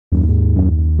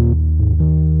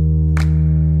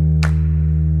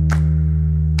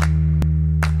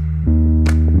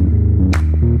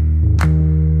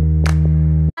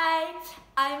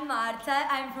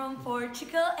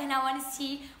Portugal, and I want to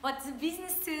see what the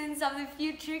business students of the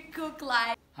future cook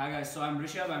like. Hi guys, so I'm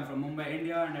Rishabh, I'm from Mumbai,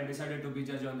 India, and I decided to be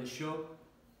judge on this show.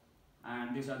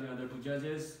 And these are the other two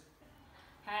judges.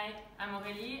 Hi, I'm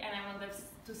Aurélie, and I want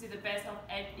to see the best of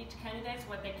each candidate,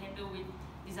 what they can do with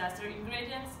disaster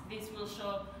ingredients. This will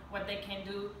show what they can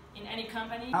do in any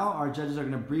company. Now our judges are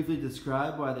going to briefly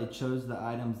describe why they chose the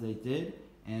items they did,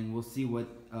 and we'll see what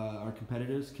our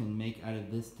competitors can make out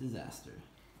of this disaster.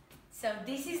 So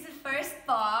this is the first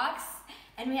box,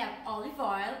 and we have olive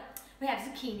oil, we have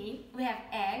zucchini, we have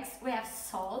eggs, we have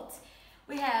salt,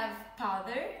 we have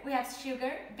powder, we have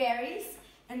sugar, berries,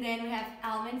 and then we have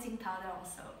almonds in powder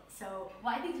also. So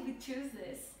why did we choose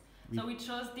this? So we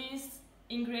chose these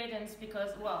ingredients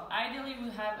because, well, ideally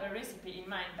we have a recipe in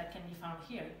mind that can be found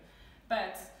here.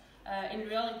 But in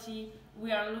reality,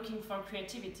 we are looking for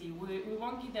creativity. We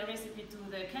won't give the recipe to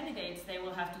the candidates. They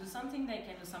will have to do something. They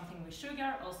can do something with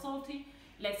sugar or salty.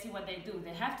 Let's see what they do.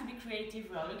 They have to be creative.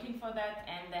 We are looking for that,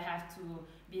 and they have to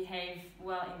behave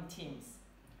well in teams.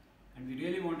 And we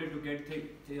really wanted to get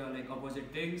like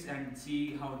opposite things and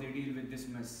see how they deal with this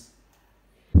mess.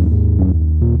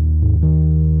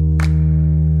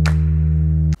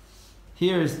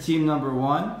 Here is team number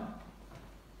 1.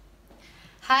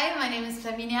 Hi, my name is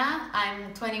Flaminia.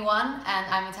 I'm 21 and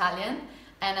I'm Italian,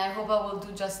 and I hope I will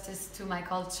do justice to my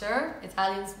culture.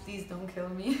 Italians, please don't kill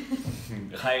me.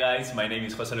 Hi guys, my name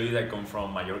is Jose Luis. I come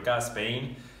from Mallorca,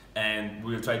 Spain, and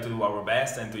we'll try to do our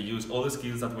best and to use all the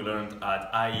skills that we learned at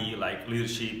IE, like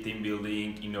leadership, team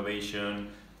building, innovation,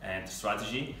 and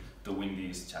strategy to win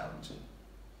this challenge.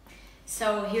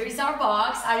 So here is our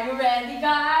box. Are you ready,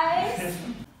 guys?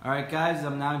 Alright guys,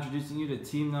 I'm now introducing you to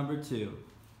team number 2.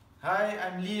 Hi,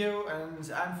 I'm Leo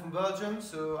and I'm from Belgium,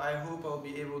 so I hope I'll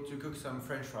be able to cook some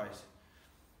French fries.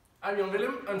 I'm Jan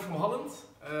Willem, I'm from Holland,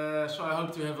 so I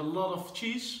hope to have a lot of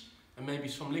cheese and maybe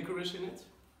some licorice in it.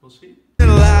 We'll see.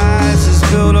 Lies is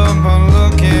built up on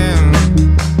looking.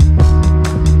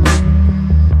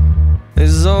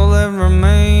 Is all that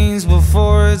remains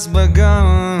before it's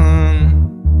begun.